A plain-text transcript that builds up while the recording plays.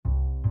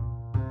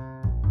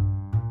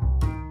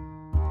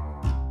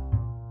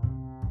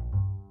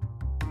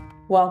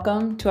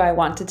Welcome to I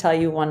Want to Tell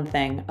You One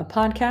Thing, a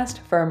podcast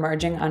for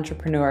emerging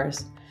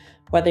entrepreneurs.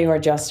 Whether you are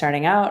just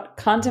starting out,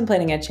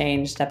 contemplating a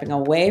change, stepping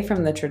away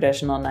from the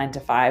traditional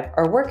 9-to-5,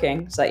 or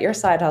working so that your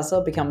side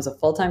hustle becomes a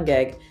full-time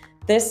gig,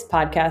 this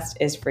podcast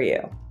is for you.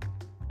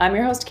 I'm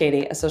your host,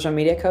 Katie, a social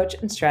media coach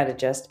and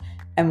strategist,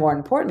 and more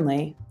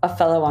importantly, a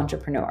fellow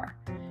entrepreneur.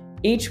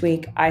 Each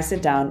week, I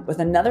sit down with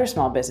another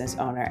small business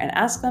owner and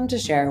ask them to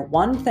share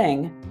one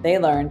thing they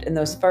learned in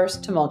those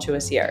first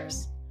tumultuous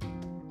years.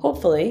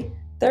 Hopefully,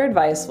 their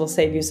advice will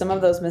save you some of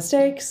those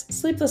mistakes,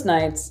 sleepless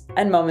nights,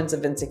 and moments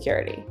of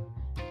insecurity.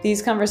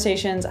 These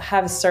conversations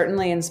have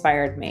certainly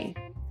inspired me.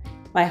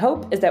 My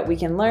hope is that we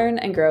can learn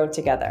and grow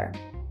together.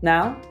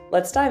 Now,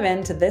 let's dive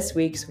into this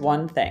week's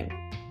one thing.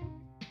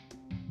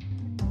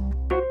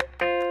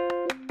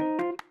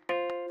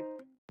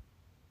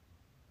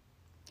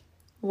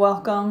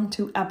 Welcome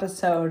to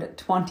episode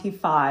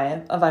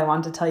 25 of I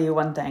Want to Tell You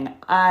One Thing.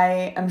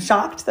 I am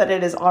shocked that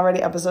it is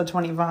already episode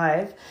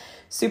 25.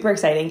 Super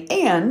exciting.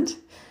 And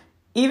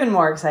even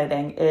more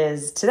exciting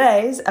is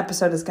today's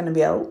episode is going to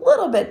be a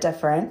little bit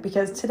different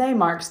because today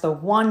marks the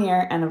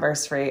 1-year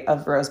anniversary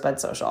of Rosebud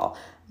Social,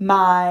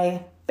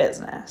 my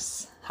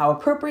business. How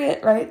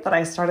appropriate, right, that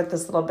I started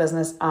this little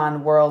business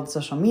on World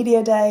Social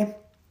Media Day.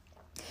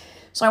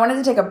 So I wanted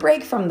to take a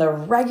break from the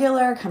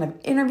regular kind of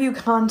interview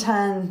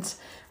content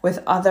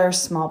with other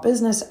small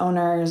business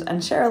owners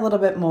and share a little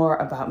bit more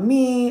about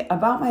me,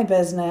 about my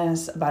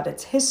business, about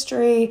its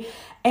history,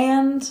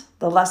 and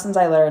the lessons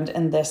I learned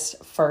in this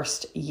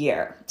first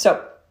year.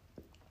 So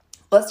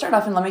let's start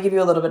off and let me give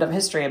you a little bit of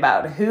history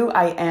about who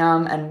I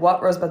am and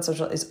what Rosebud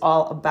Social is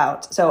all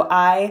about. So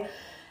I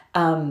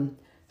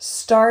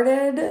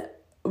started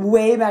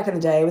way back in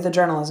the day with a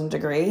journalism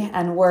degree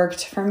and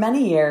worked for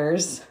many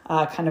years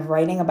kind of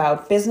writing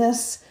about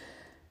business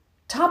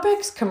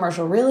topics,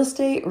 commercial real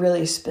estate,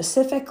 really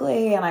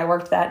specifically. And I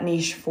worked that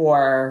niche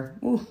for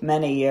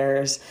many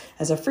years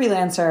as a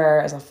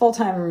freelancer, as a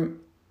full-time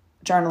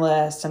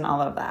journalist, and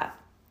all of that.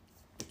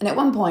 And at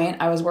one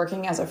point, I was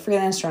working as a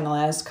freelance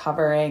journalist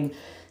covering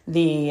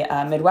the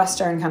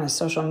Midwestern kind of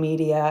social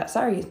media,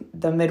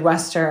 the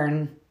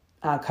Midwestern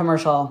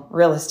commercial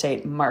real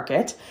estate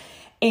market.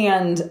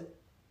 And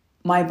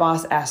my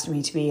boss asked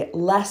me to be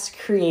less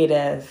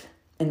creative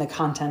in the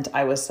content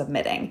I was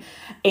submitting.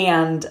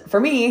 And for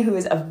me, who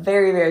is a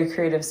very, very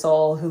creative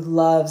soul, who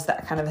loves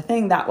that kind of a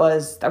thing, that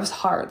was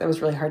hard. That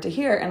was really hard to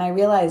hear. And I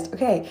realized,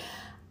 okay,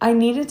 I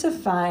needed to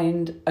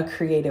find a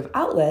creative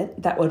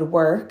outlet that would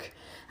work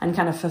and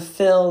kind of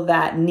fulfill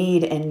that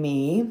need in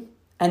me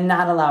and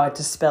not allow it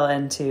to spill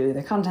into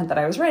the content that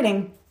I was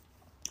writing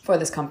for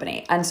this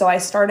company. And so I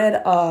started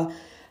a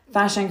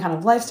fashion kind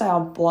of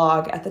lifestyle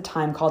blog at the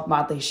time called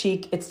Motley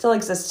Chic. It still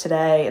exists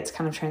today. It's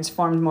kind of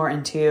transformed more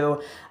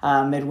into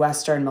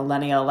Midwestern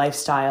millennial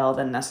lifestyle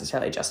than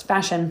necessarily just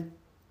fashion.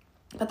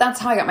 But that's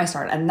how I got my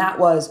start. And that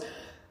was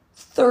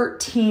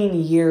 13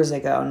 years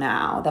ago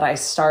now that I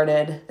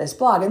started this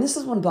blog. And this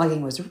is when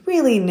blogging was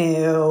really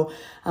new.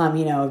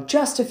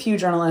 Just a few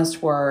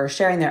journalists were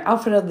sharing their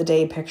outfit of the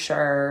day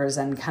pictures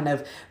and kind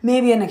of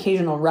maybe an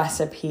occasional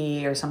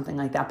recipe or something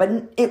like that.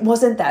 But it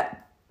wasn't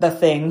the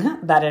thing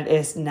that it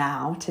is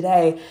now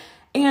today.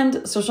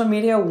 And social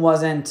media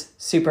wasn't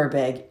super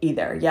big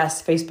either.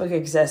 Yes, Facebook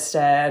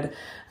existed.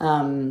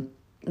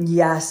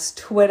 Yes,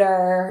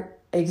 Twitter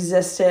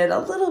existed a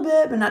little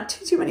bit, but not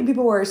too many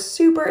people were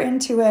super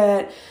into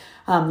it.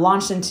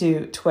 Launched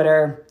into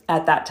Twitter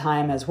at that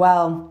time as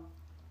well.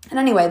 And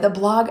anyway, the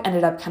blog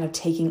ended up kind of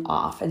taking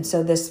off. And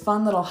so this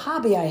fun little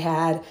hobby I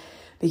had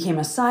became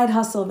a side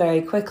hustle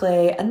very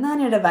quickly, and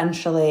then it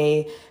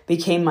eventually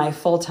became my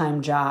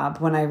full-time job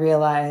when I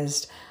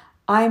realized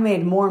I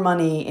made more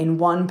money in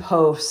one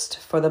post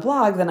for the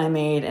blog than I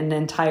made in an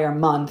entire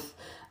month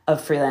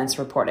of freelance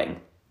reporting.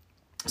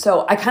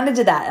 So I kind of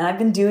did that, and I've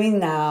been doing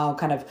now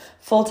kind of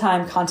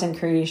full-time content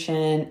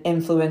creation,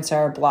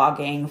 influencer,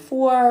 blogging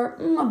for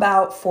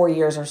about 4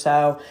 years or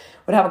so.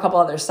 Would have a couple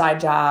other side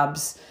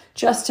jobs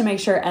just to make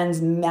sure ends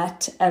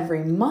met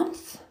every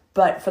month.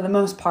 But for the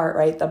most part,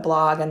 right, the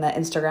blog and the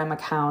Instagram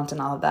account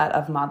and all of that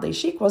of Motley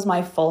Chic was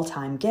my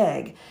full-time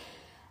gig.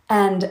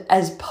 And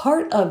as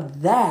part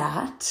of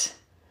that,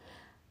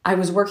 I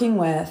was working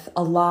with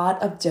a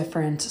lot of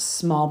different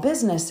small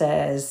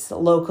businesses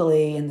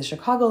locally in the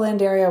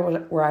Chicagoland area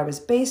where I was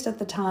based at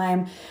the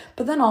time,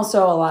 but then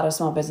also a lot of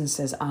small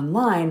businesses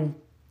online.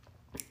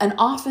 And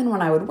often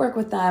when I would work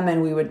with them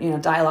and we would,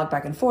 dialogue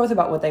back and forth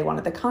about what they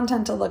wanted the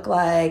content to look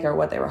like or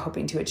what they were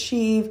hoping to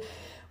achieve,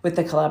 with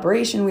the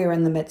collaboration we were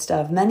in the midst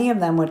of, many of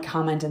them would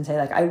comment and say,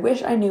 I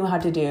wish I knew how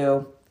to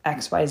do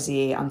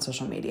XYZ on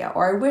social media,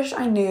 or I wish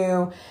I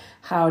knew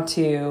how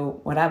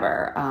to,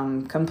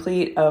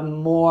 complete a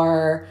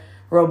more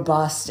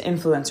robust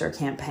influencer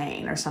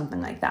campaign or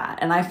something like that.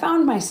 And I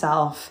found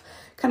myself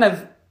kind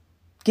of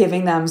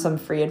giving them some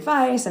free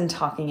advice and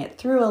talking it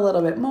through a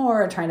little bit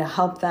more, trying to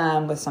help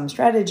them with some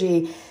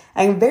strategy.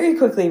 I very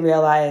quickly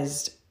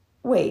realized,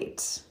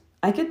 wait,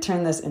 I could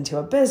turn this into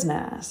a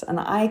business, and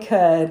I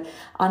could,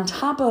 on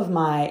top of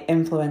my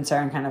influencer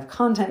and kind of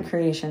content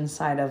creation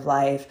side of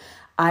life,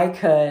 I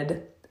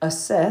could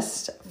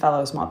assist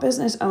fellow small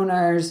business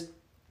owners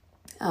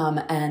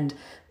and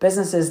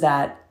businesses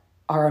that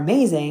are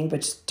amazing, but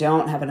just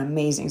don't have an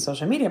amazing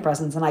social media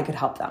presence, and I could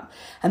help them.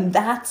 And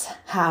that's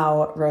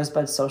how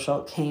Rosebud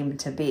Social came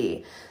to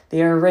be.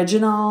 The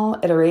original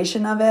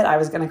iteration of it, I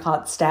was going to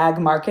call it Stag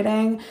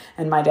Marketing,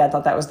 and my dad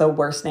thought that was the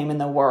worst name in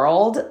the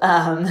world.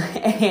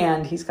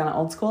 And he's kind of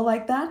old school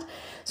like that.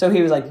 So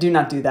he was like, do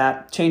not do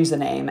that, change the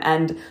name.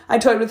 And I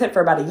toyed with it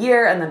for about a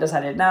year and then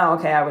decided, no,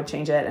 okay, I would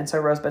change it. And so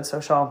Rosebud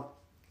Social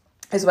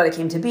is what it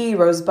came to be.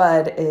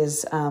 Rosebud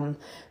is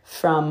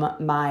from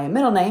my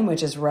middle name,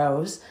 which is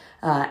Rose.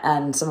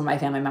 And some of my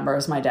family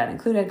members, my dad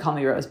included, call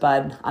me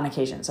Rosebud on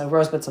occasion. So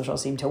Rosebud Social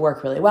seemed to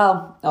work really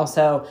well.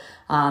 Also,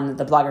 on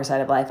the blogger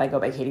side of life, I go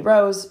by Katie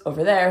Rose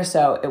over there.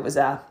 So it was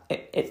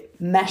it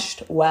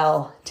meshed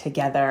well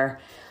together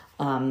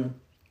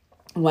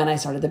when I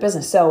started the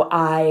business. So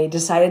I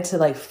decided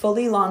to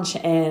fully launch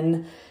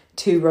in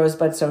to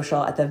Rosebud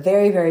Social at the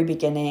very, very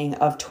beginning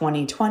of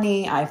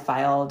 2020. I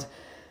filed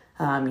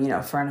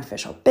for an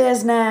official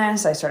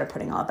business. I started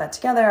putting all of that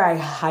together. I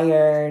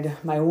hired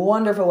my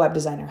wonderful web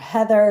designer,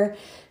 Heather,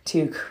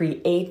 to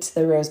create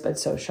the Rosebud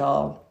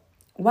Social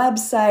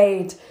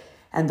website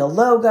and the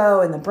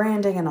logo and the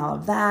branding and all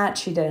of that.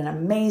 She did an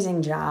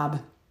amazing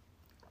job.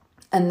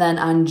 And then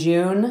on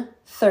June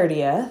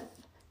 30th,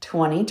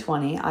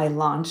 2020, I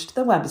launched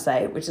the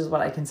website, which is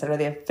what I consider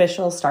the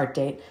official start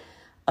date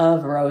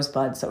of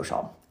Rosebud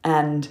Social.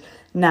 And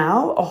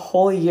now, a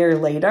whole year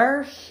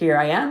later, here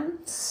I am,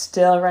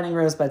 still running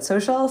Rosebud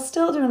Social,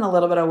 still doing a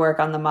little bit of work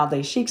on the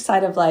Motley Chic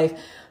side of life,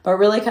 but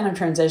really kind of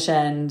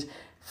transitioned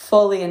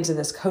fully into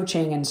this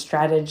coaching and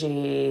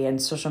strategy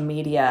and social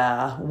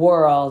media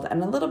world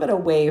and a little bit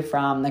away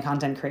from the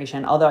content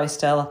creation, although I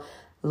still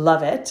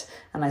love it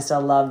and I still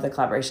love the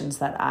collaborations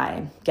that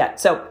I get.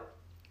 So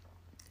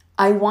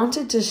I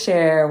wanted to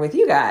share with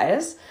you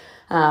guys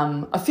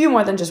a few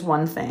more than just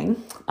one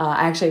thing.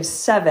 I actually have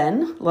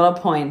 7 little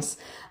points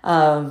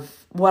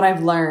of what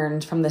I've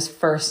learned from this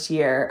first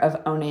year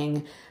of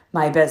owning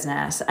my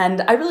business.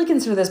 And I really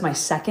consider this my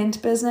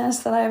second business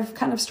that I've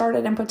kind of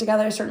started and put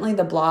together. Certainly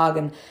the blog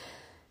and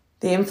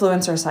the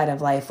influencer side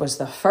of life was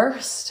the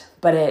first,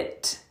 but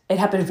it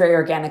happened very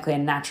organically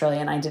and naturally.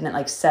 And I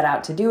didn't set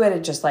out to do it.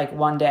 It just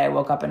one day I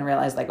woke up and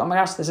realized oh my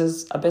gosh, this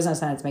is a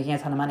business and it's making a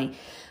ton of money.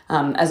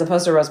 As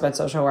opposed to Rosebud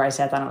Social, where I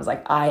sat down and was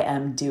I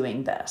am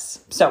doing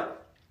this. So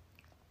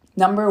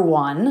number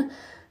one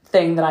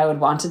thing that I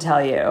would want to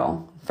tell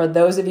you, for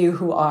those of you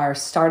who are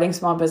starting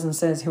small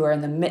businesses, who are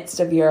in the midst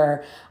of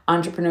your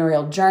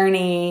entrepreneurial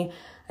journey,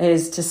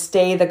 is to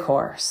stay the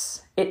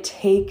course. It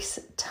takes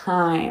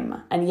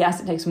time. And yes,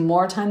 it takes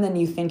more time than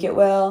you think it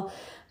will,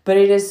 but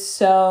it is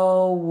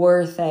so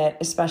worth it,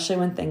 especially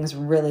when things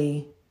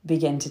really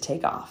begin to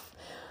take off.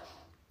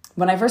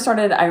 When I first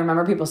started, I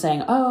remember people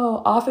saying,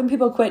 oh, often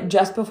people quit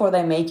just before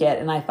they make it.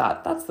 And I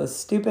thought, that's the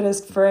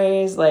stupidest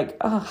phrase.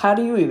 How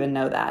do you even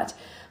know that?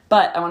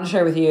 But I want to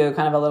share with you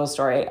kind of a little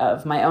story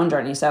of my own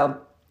journey.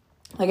 So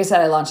like I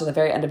said, I launched at the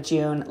very end of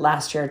June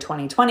last year,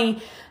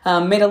 2020,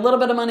 made a little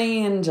bit of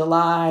money in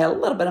July, a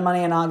little bit of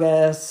money in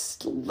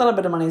August, a little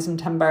bit of money in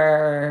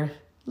September,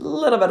 a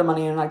little bit of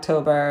money in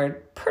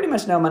October, pretty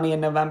much no money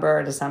in November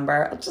or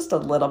December, just a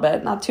little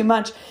bit, not too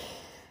much.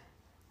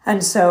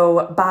 And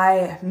so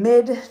by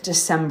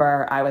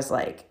mid-December, I was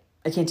like,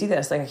 I can't do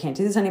this. I can't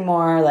do this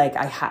anymore.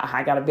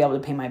 I got to be able to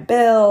pay my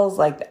bills.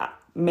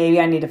 Maybe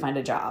I need to find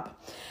a job.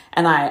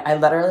 And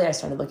I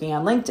started looking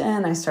on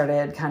LinkedIn. I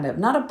started kind of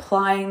not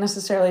applying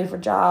necessarily for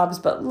jobs,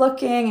 but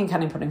looking and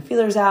kind of putting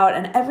feelers out.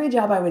 And every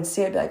job I would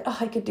see, I'd be like, oh,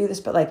 I could do this,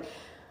 but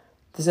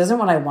this isn't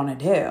what I want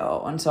to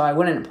do. And so I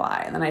wouldn't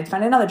apply. And then I'd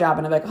find another job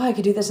and I'd be like, oh, I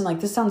could do this.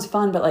 And this sounds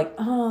fun, but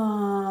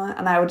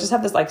and I would just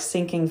have this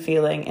sinking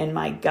feeling in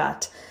my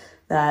gut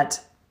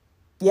that,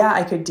 yeah,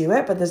 I could do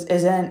it, but this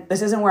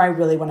isn't where I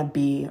really want to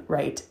be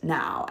right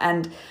now.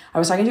 And I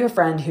was talking to a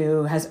friend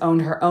who has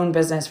owned her own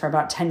business for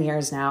about 10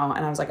 years now.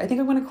 And I was like, I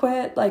think I'm going to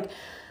quit. I'm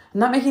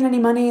not making any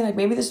money.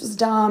 Maybe this was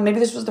dumb. Maybe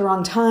this was the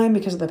wrong time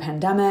because of the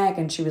pandemic.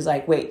 And she was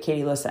like, wait,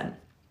 Katie, listen,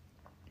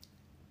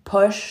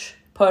 push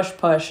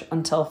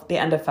until the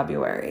end of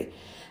February.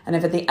 And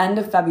if at the end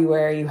of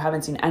February, you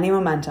haven't seen any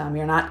momentum,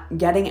 you're not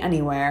getting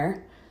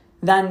anywhere,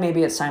 then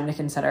maybe it's time to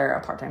consider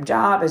a part-time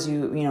job as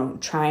you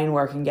try and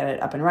work and get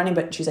it up and running.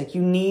 But she's like,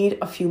 you need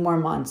a few more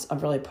months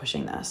of really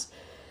pushing this.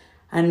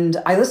 And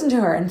I listened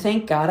to her, and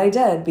thank God I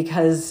did,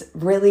 because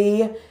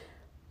really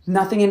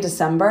nothing in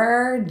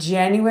December.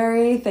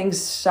 January, things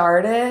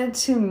started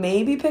to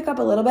maybe pick up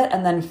a little bit.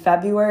 And then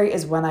February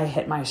is when I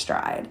hit my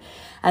stride.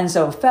 And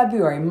so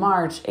February,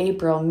 March,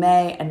 April,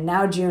 May, and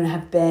now June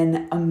have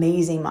been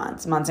amazing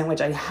months in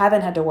which I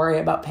haven't had to worry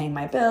about paying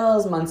my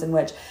bills, months in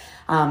which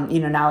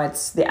now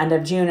it's the end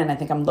of June and I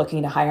think I'm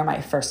looking to hire my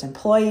first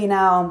employee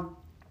now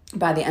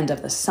by the end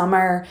of the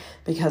summer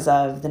because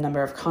of the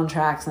number of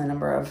contracts and the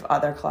number of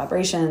other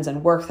collaborations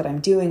and work that I'm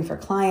doing for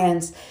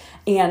clients.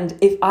 And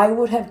if I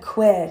would have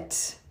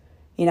quit,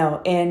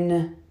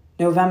 in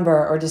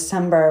November or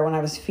December when I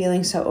was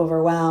feeling so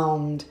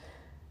overwhelmed,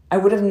 I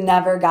would have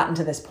never gotten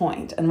to this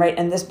point.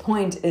 And this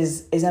point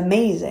is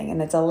amazing.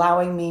 And it's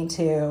allowing me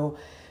to,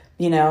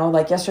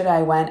 like yesterday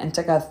I went and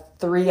took a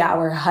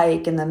 3-hour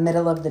hike in the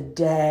middle of the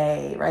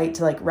day, right?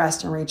 To like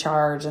rest and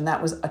recharge. And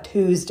that was a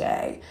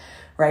Tuesday,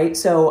 right?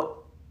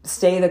 So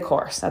stay the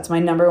course. That's my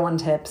number one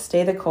tip.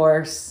 Stay the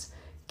course,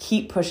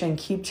 keep pushing,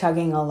 keep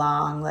chugging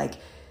along. Like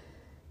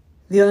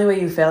the only way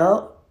you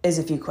fail is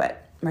if you quit,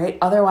 right?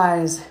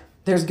 Otherwise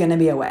there's going to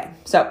be a way.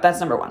 So that's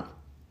number one.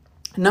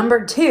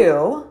 Number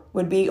two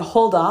would be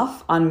hold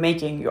off on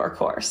making your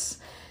course.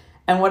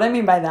 And what I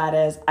mean by that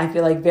is I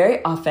feel like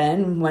very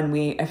often when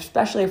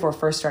especially if we're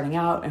first starting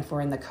out, if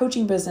we're in the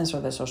coaching business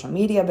or the social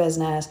media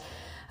business,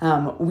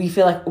 we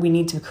feel like we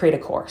need to create a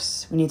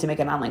course. We need to make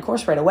an online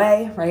course right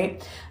away,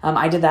 right?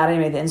 I did that. I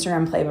made the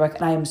Instagram playbook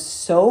and I am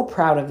so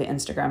proud of the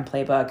Instagram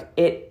playbook.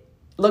 It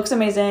looks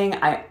amazing.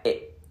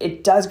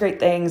 It does great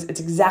things.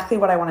 It's exactly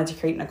what I wanted to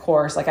create in a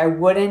course. Like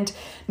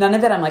none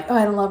of it, I'm like, oh,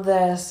 I don't love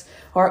this,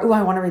 or, oh,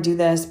 I want to redo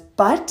this,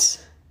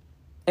 but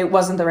it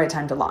wasn't the right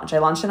time to launch. I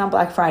launched it on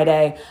Black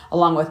Friday,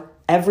 along with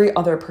every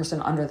other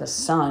person under the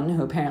sun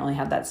who apparently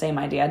had that same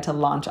idea to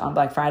launch on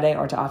Black Friday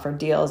or to offer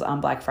deals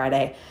on Black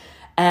Friday.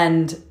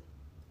 And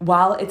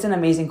while it's an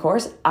amazing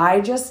course,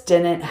 I just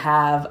didn't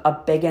have a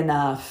big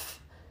enough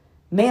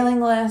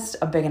mailing list,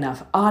 a big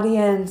enough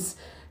audience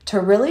to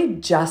really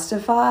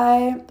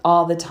justify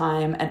all the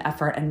time and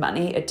effort and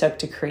money it took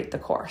to create the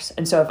course.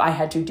 And so if I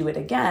had to do it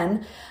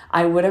again,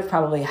 I would have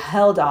probably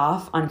held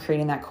off on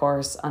creating that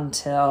course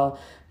until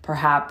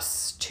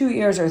perhaps 2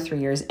 years or 3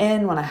 years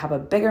in, when I have a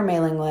bigger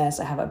mailing list,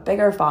 I have a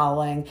bigger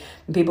following,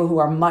 and people who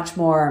are much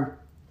more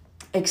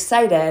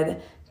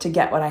excited to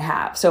get what I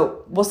have.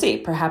 So we'll see.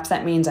 Perhaps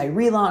that means I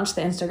relaunch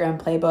the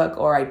Instagram playbook,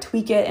 or I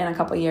tweak it in a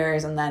couple of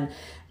years and then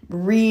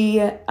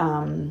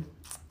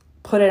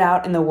put it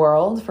out in the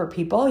world for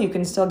people. You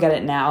can still get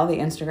it now, the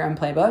Instagram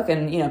playbook,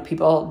 and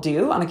people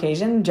do on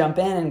occasion jump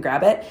in and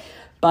grab it,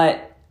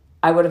 but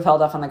I would have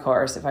held off on the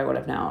course if I would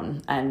have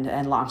known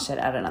and launched it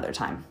at another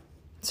time.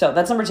 So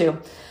that's number two.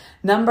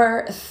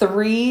 Number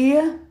three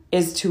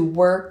is to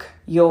work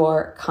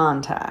your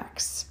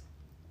contacts.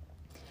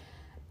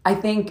 I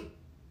think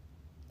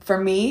for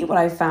me, what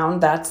I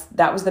found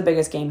that was the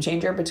biggest game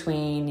changer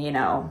between,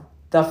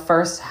 the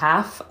first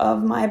half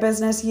of my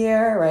business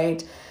year,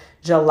 right?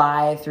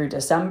 July through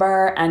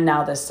December, and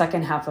now the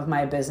second half of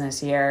my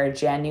business year,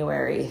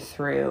 January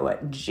through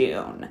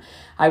June.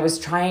 I was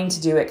trying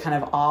to do it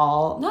kind of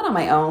all, not on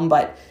my own,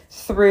 but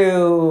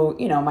through,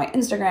 my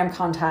Instagram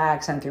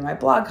contacts and through my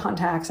blog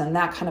contacts and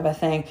that kind of a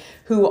thing,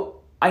 who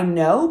I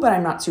know, but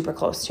I'm not super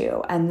close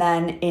to. And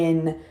then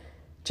in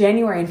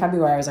January and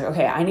February, I was like,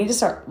 okay, I need to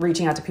start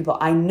reaching out to people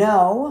I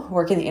know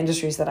work in the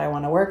industries that I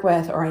want to work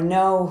with, or I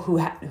know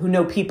who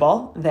know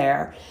people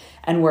there,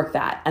 and work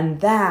that. And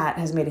that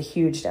has made a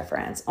huge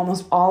difference.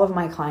 Almost all of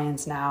my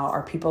clients now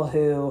are people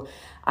who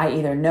I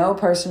either know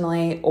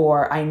personally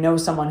or I know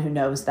someone who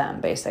knows them,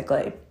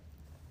 basically.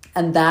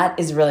 And that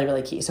is really,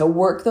 really key. So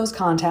work those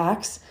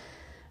contacts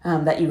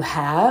that you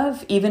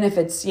have, even if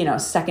it's,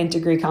 second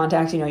degree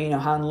contacts, you know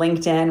how on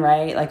LinkedIn,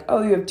 right? Like,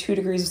 oh, you have 2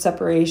 degrees of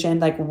separation,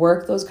 like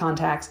work those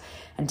contacts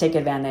and take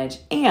advantage.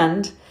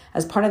 And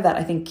as part of that,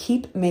 I think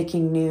keep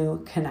making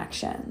new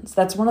connections.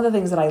 That's one of the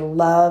things that I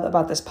love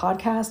about this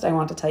podcast. I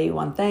want to tell you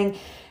one thing.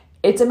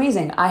 It's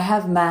amazing. I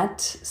have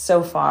met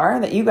so far,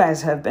 that you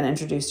guys have been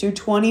introduced to,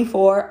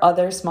 24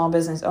 other small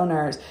business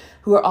owners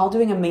who are all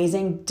doing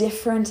amazing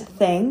different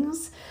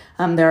things.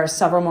 There are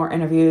several more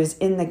interviews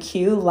in the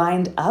queue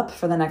lined up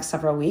for the next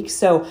several weeks.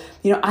 So,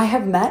 I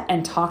have met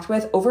and talked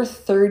with over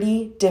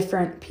 30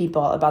 different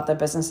people about the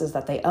businesses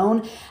that they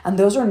own. And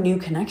those are new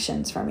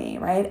connections for me,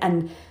 right?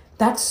 And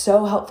that's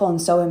so helpful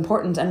and so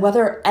important. And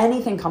whether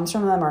anything comes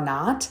from them or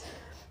not,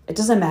 it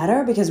doesn't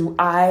matter, because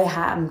I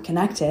am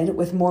connected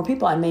with more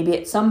people. And maybe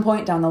at some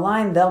point down the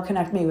line, they'll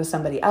connect me with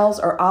somebody else,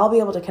 or I'll be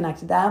able to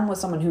connect them with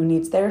someone who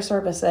needs their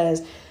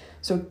services.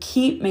 So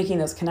keep making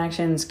those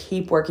connections,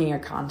 keep working your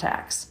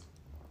contacts.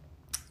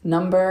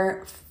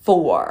 Number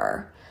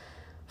 4,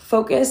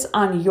 focus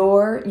on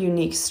your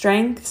unique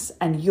strengths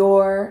and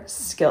your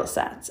skill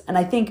sets. And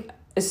I think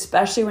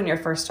especially when you're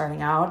first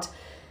starting out,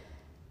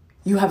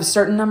 you have a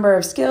certain number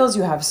of skills,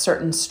 you have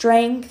certain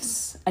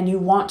strengths, and you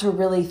want to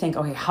really think,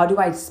 okay, how do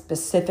I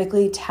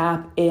specifically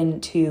tap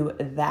into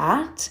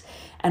that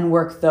and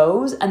work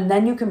those? And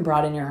then you can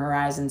broaden your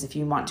horizons if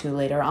you want to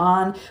later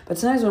on. But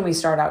sometimes when we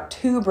start out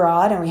too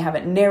broad and we have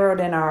it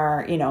narrowed in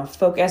our,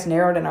 focus,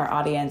 narrowed in our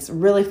audience,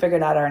 really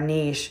figured out our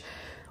niche,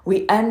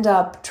 we end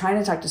up trying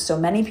to talk to so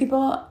many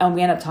people and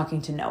we end up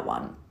talking to no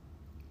one.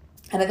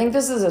 And I think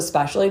this is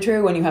especially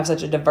true when you have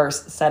such a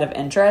diverse set of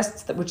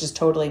interests, which is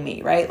totally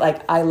me, right?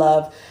 Like I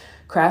love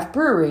craft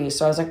breweries.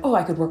 So I was like, oh,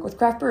 I could work with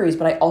craft breweries,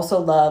 but I also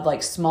love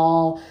like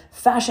small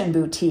fashion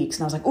boutiques.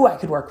 And I was like, oh, I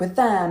could work with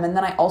them. And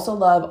then I also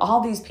love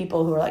all these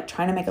people who are like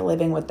trying to make a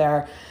living with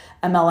their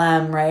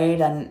MLM, right?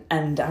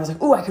 And I was like,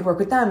 oh, I could work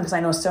with them because I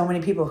know so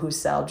many people who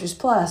sell Juice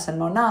Plus and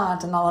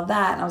Monat and all of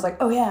that. And I was like,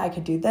 oh yeah, I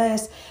could do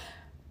this.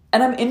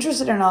 And I'm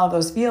interested in all of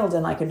those fields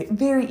and I could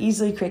very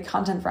easily create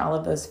content for all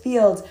of those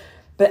fields.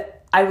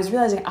 But I was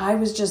realizing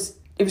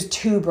it was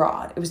too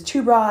broad. It was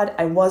too broad.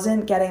 I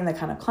wasn't getting the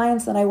kind of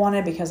clients that I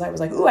wanted because I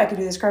was like, ooh, I could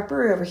do this craft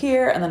brewery over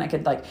here. And then I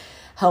could like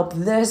help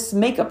this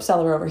makeup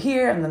seller over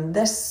here. And then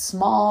this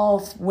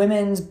small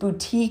women's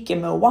boutique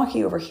in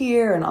Milwaukee over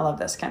here and all of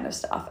this kind of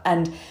stuff.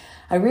 And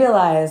I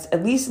realized,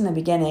 at least in the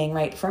beginning,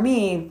 right, for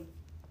me,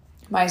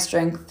 my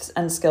strengths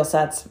and skill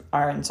sets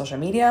are in social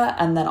media,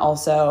 and then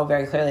also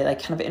very clearly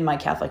like kind of in my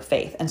Catholic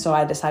faith. And so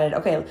I decided,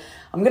 okay,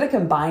 I'm going to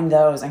combine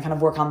those and kind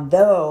of work on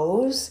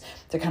those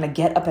to kind of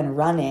get up and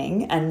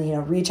running and, you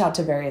know, reach out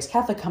to various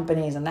Catholic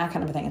companies and that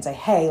kind of a thing and say,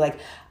 hey, like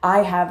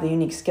I have the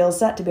unique skill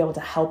set to be able to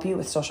help you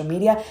with social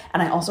media.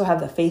 And I also have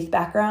the faith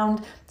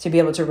background to be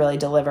able to really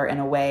deliver in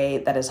a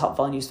way that is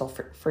helpful and useful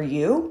for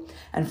you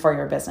and for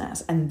your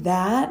business. And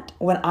that,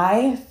 when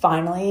I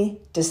finally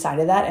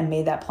decided that and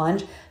made that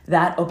plunge,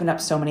 that opened up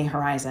so many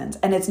horizons.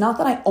 And it's not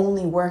that I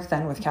only work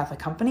then with Catholic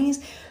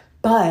companies,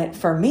 but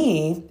for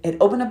me, it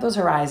opened up those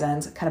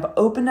horizons, kind of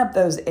opened up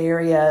those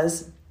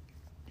areas,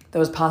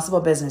 those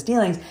possible business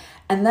dealings,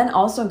 and then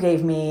also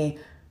gave me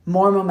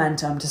more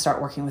momentum to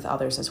start working with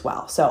others as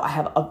well. So I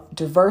have a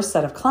diverse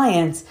set of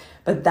clients,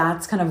 but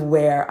that's kind of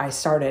where I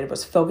started,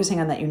 was focusing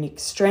on that unique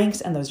strengths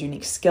and those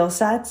unique skill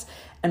sets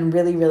and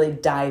really, really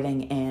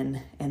diving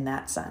in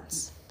that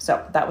sense.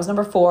 So that was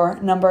number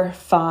 4. Number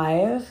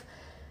 5,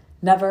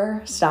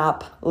 never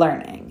stop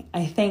learning.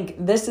 I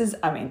think this is,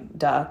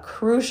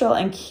 crucial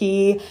and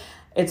key.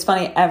 It's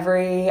funny,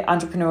 every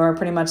entrepreneur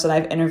pretty much that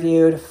I've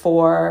interviewed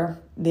for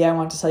the I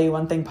Want to Tell You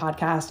One Thing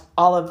podcast,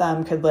 all of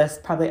them could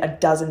list probably a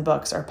dozen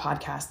books or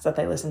podcasts that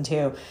they listen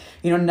to.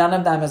 You know, none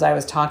of them, as I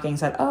was talking,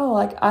 said, oh,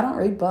 like, I don't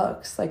read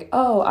books. Like,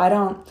 oh, I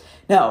don't.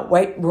 No,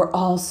 right? We're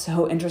all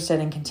so interested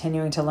in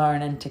continuing to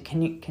learn and to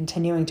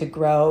continuing to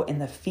grow in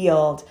the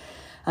field.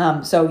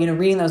 So, you know,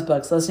 reading those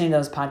books, listening to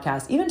those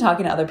podcasts, even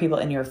talking to other people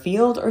in your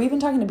field or even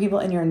talking to people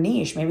in your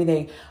niche. Maybe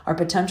they are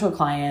potential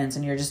clients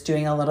and you're just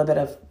doing a little bit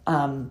of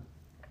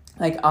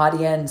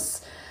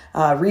audience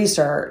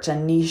research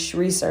and niche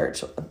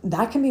research.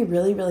 That can be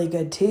really, really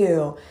good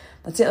too.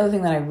 That's the other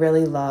thing that I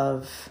really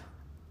love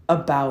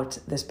about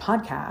this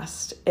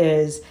podcast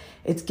is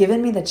it's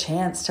given me the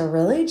chance to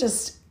really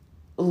just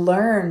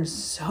learn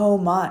so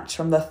much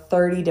from the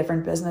 30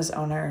 different business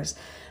owners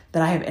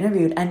that I have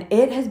interviewed. And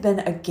it has been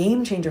a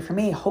game changer for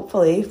me,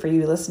 hopefully for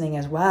you listening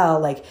as well.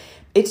 Like,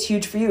 it's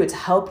huge for you. It's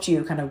helped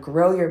you kind of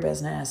grow your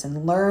business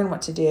and learn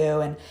what to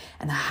do and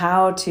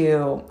how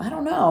to,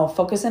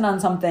 focus in on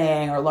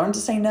something or learn to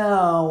say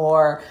no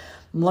or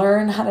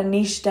learn how to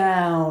niche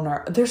down,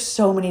 or there's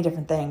so many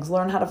different things.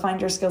 Learn how to find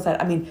your skill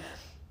set. I mean,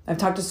 I've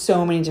talked to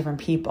so many different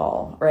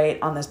people,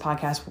 right, on this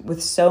podcast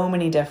with so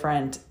many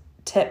different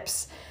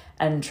tips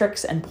and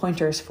tricks and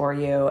pointers for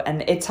you.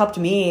 And it's helped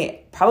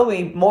me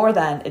probably more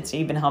than it's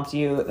even helped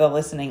you, the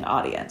listening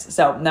audience.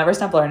 So never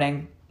stop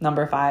learning,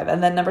 number 5.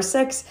 And then number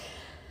 6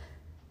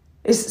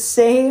 is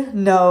say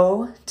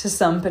no to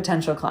some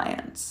potential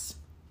clients.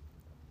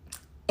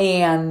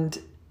 And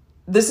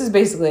this is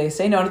basically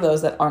say no to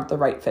those that aren't the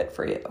right fit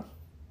for you,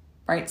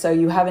 right? So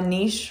you have a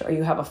niche or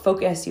you have a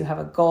focus, you have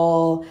a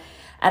goal.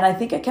 And I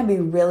think it can be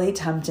really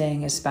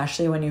tempting,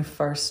 especially when you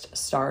first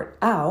start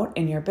out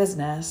in your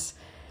business,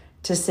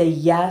 to say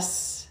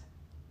yes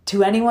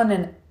to anyone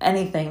and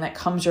anything that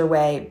comes your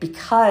way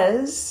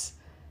because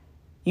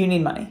you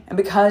need money and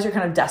because you're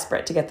kind of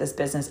desperate to get this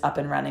business up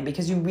and running,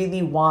 because you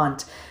really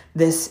want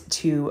this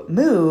to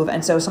move.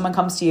 And so someone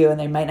comes to you and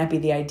they might not be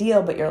the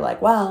ideal, but you're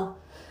like, well,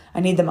 I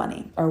need the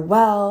money, or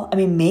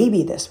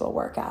maybe this will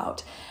work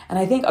out. And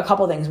I think a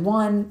couple things.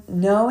 One,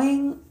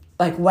 knowing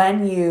like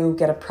when you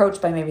get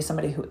approached by maybe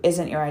somebody who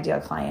isn't your ideal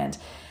client,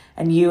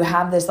 and you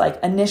have this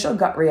like initial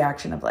gut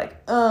reaction of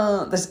like,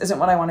 this isn't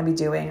what I want to be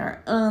doing,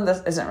 or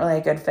this isn't really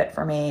a good fit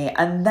for me.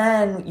 And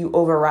then you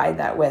override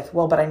that with,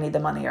 well, but I need the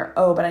money, or,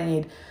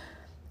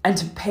 and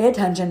to pay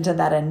attention to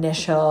that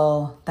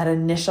initial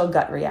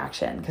gut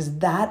reaction, because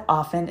that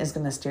often is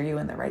going to steer you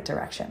in the right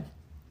direction.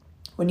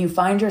 When you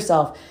find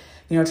yourself,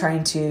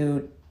 trying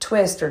to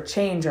twist or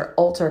change or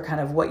alter kind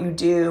of what you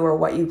do or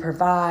what you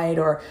provide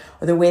or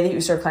the way that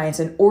you serve clients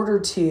in order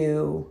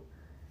to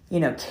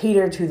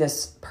cater to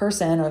this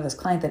person or this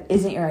client that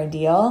isn't your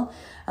ideal,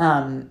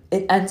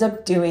 it ends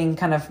up doing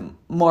kind of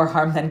more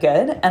harm than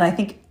good. And I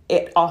think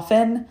it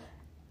often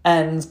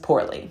ends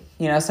poorly,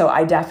 so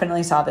I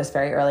definitely saw this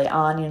very early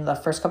on. The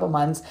first couple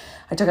months,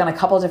 I took on a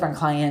couple different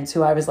clients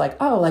who I was like,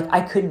 oh, like I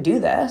couldn't do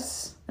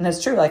this. And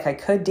it's true, like I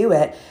could do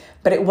it,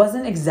 but it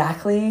wasn't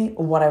exactly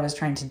what I was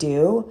trying to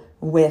do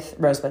with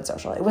Rosebud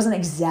Social. It wasn't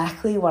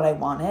exactly what I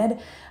wanted.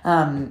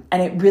 And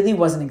it really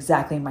wasn't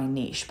exactly my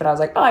niche, but I was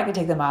like, oh, I could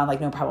take them on, like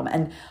no problem.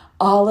 And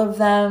all of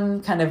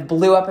them kind of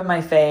blew up in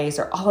my face,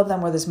 or all of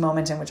them were this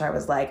moment in which I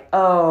was like,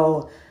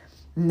 oh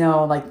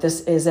no, like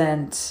this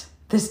isn't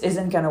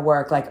going to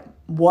work. Like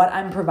what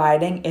I'm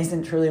providing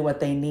isn't truly what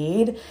they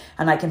need.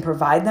 And I can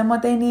provide them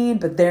what they need,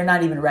 but they're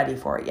not even ready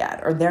for it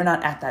yet, or they're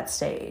not at that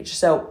stage.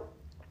 So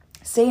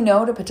say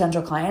no to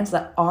potential clients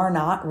that are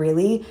not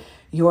really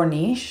your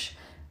niche,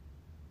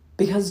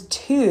 because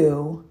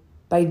 2,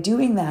 By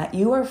doing that,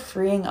 you are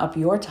freeing up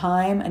your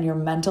time and your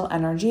mental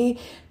energy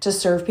to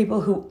serve people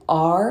who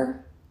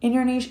are in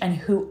your niche and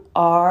who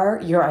are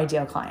your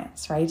ideal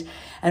clients, right?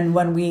 And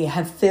when we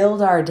have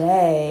filled our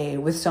day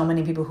with so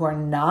many people who are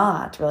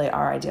not really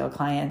our ideal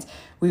clients,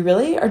 we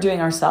really are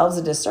doing ourselves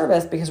a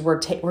disservice because we're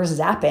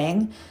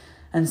zapping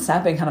and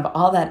sapping kind of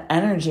all that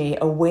energy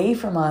away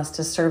from us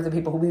to serve the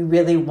people who we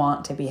really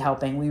want to be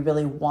helping, we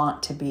really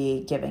want to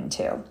be giving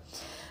to.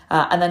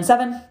 And then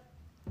 7,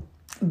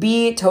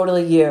 be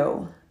totally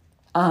you.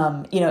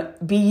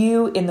 Be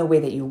you in the way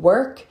that you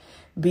work,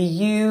 be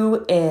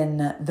you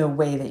in the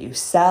way that you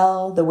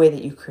sell, the way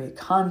that you create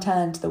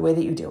content, the way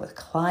that you deal with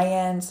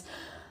clients.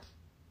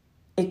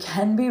 It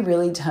can be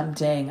really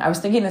tempting. I was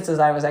thinking this as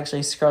I was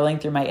actually scrolling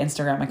through my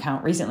Instagram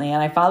account recently,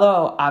 and I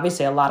follow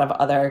obviously a lot of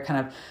other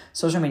kind of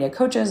social media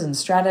coaches and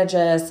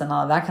strategists and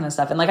all of that kind of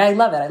stuff. And like, I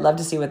love it. I love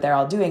to see what they're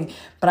all doing.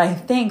 But I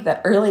think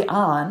that early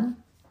on,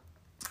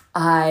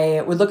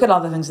 I would look at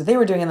all the things that they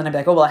were doing and then I'd be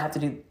like, oh, well, I have to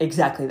do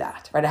exactly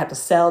that, right? I have to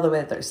sell the way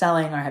that they're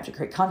selling, or I have to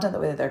create content the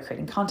way that they're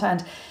creating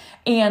content.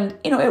 And,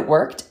 it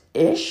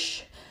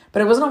worked-ish,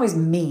 but it wasn't always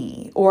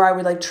me. Or I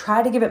would like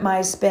try to give it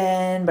my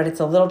spin, but it's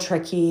a little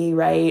tricky,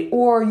 right?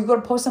 Or you go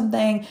to post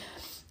something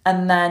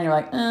and then you're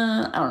like,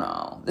 I don't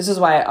know. This is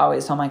why I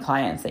always tell my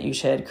clients that you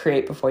should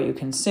create before you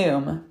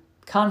consume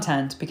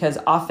content, because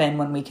often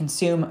when we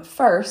consume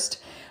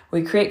first,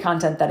 we create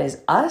content that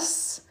is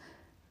us,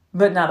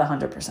 but not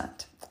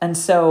 100%. And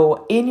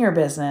so in your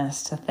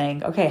business to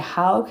think, okay,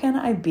 how can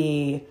I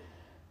be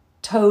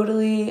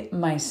totally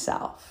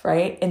myself,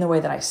 right? In the way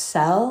that I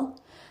sell,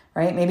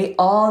 right? Maybe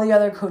all the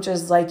other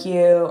coaches like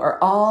you,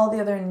 or all the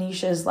other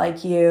niches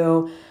like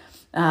you,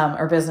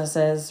 or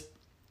businesses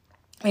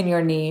in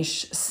your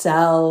niche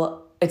sell,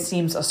 it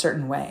seems, a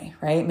certain way,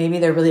 right? Maybe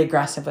they're really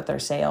aggressive with their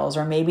sales,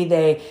 or maybe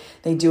they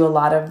do a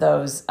lot of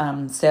those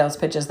sales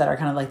pitches that are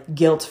kind of like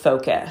guilt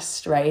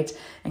focused, right?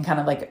 And kind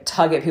of like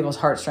tug at people's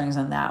heartstrings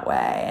in that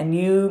way. And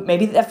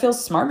maybe that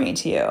feels smarmy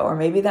to you, or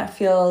maybe that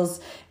feels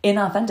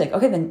inauthentic.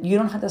 Okay, then you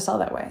don't have to sell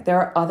that way. There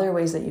are other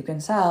ways that you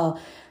can sell,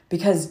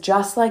 because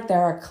just like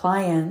there are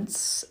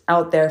clients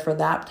out there for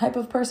that type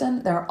of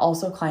person, there are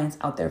also clients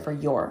out there for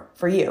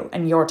you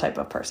and your type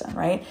of person,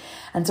 right?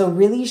 And so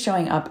really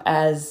showing up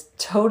as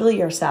totally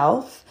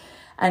yourself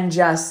and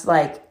just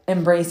like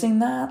embracing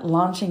that,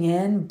 launching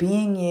in,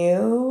 being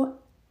you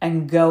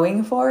and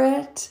going for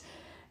it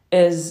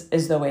is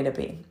the way to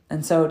be.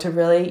 And so to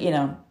really,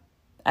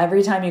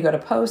 every time you go to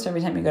post,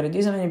 every time you go to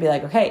do something, you'd be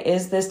like, okay,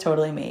 is this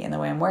totally me? In the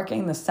way I'm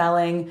working, the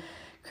selling,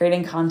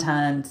 creating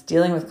content,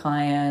 dealing with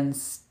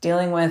clients,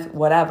 dealing with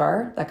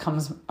whatever that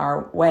comes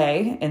our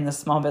way in the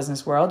small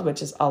business world,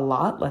 which is a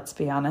lot, let's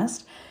be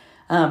honest,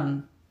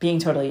 being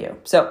totally you.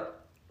 So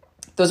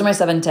those are my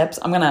 7 tips.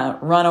 I'm going to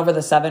run over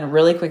the 7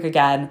 really quick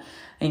again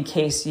in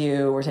case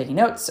you were taking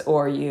notes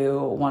or you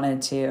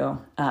wanted to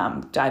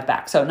dive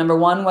back. So number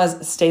 1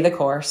 was stay the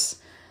course.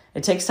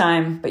 It takes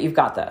time, but you've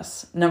got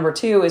this. Number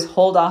 2 is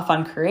hold off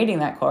on creating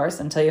that course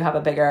until you have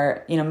a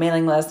bigger,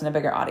 mailing list and a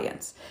bigger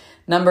audience.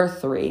 Number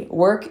 3,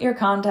 work your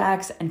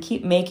contacts and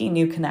keep making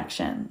new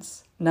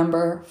connections.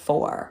 Number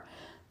 4,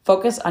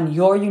 focus on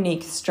your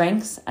unique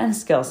strengths and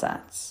skill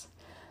sets.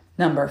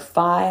 Number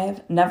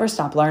 5, never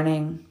stop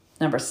learning.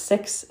 Number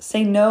 6,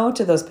 say no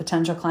to those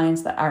potential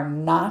clients that are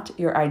not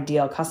your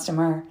ideal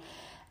customer.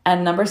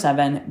 And number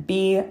 7,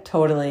 be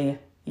totally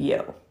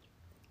you.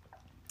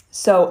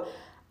 So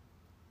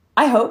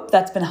I hope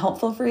that's been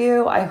helpful for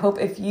you. I hope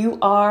if you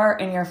are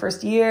in your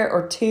first year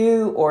or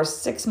 2 or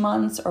 6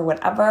 months or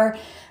whatever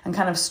and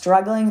kind of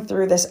struggling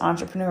through this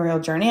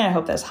entrepreneurial journey, I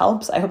hope this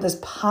helps. I hope this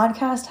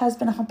podcast has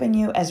been helping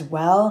you as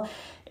well.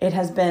 It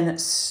has been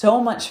so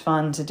much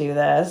fun to do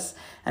this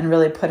and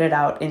really put it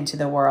out into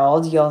the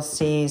world. You'll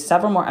see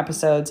several more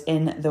episodes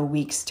in the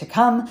weeks to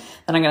come.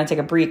 Then I'm going to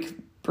take a brief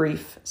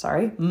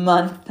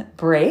month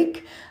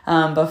break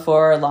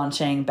before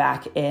launching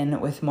back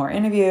in with more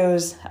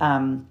interviews.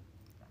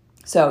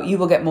 So you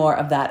will get more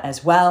of that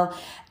as well.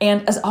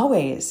 And as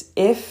always,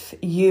 if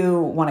you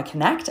want to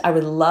connect, I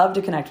would love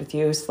to connect with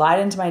you. Slide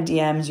into my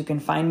DMs. You can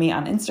find me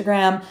on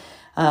Instagram.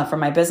 For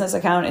my business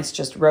account, it's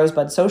just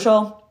Rosebud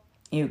Social.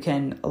 You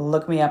can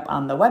look me up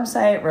on the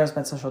website,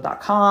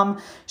 rosebudsocial.com.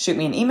 Shoot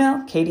me an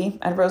email,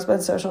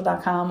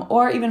 katie@rosebudsocial.com,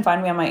 or even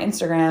find me on my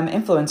Instagram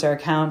influencer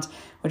account,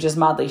 which is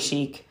Motley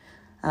Chic.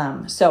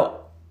 So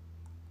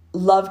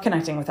love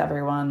connecting with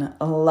everyone.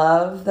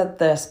 Love that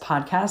this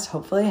podcast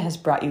hopefully has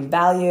brought you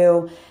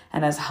value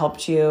and has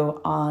helped you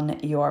on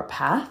your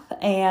path.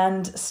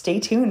 And stay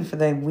tuned for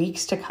the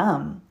weeks to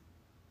come.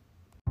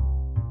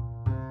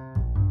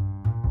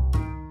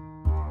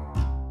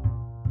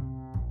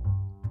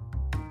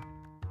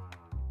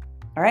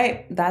 All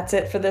right, that's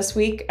it for this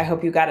week. I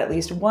hope you got at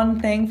least one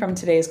thing from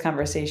today's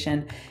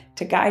conversation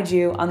to guide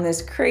you on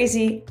this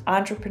crazy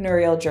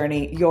entrepreneurial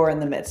journey you're in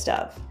the midst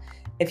of.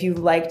 If you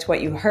liked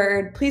what you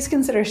heard, please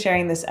consider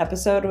sharing this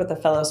episode with a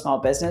fellow small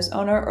business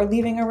owner or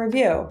leaving a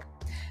review.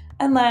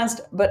 And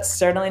last, but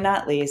certainly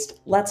not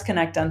least, let's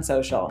connect on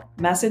social.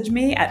 Message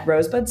me at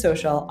Rosebud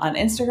Social on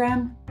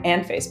Instagram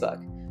and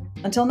Facebook.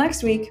 Until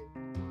next week.